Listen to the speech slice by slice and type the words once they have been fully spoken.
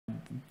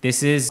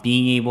This is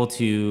being able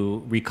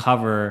to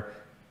recover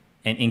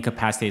an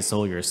incapacitated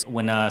soldier.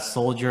 When a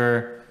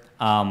soldier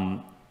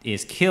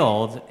is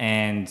killed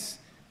and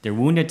their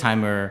wounded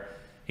timer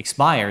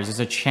expires, there's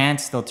a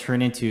chance they'll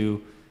turn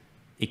into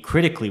a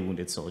critically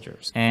wounded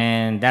soldiers.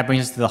 And that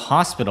brings us to the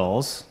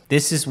hospitals.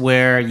 This is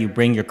where you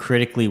bring your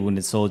critically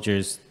wounded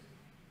soldiers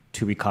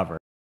to recover.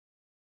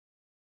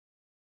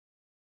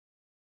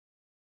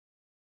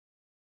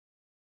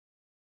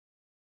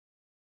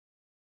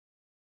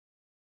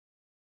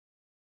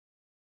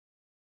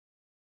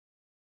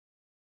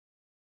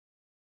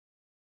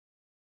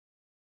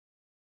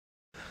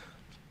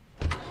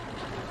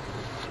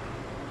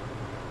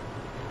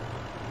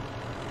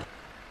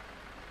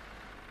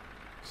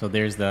 So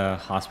there's the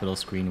hospital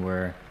screen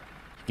where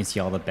you can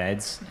see all the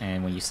beds,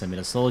 and when you submit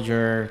a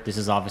soldier, this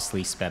is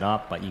obviously sped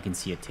up, but you can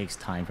see it takes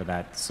time for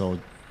that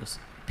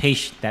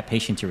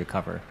patient to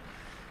recover.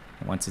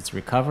 And once it's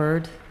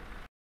recovered...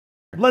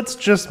 Let's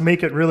just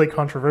make it really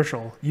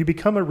controversial. You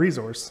become a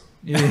resource.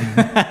 Nervous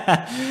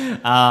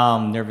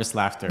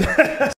laughter.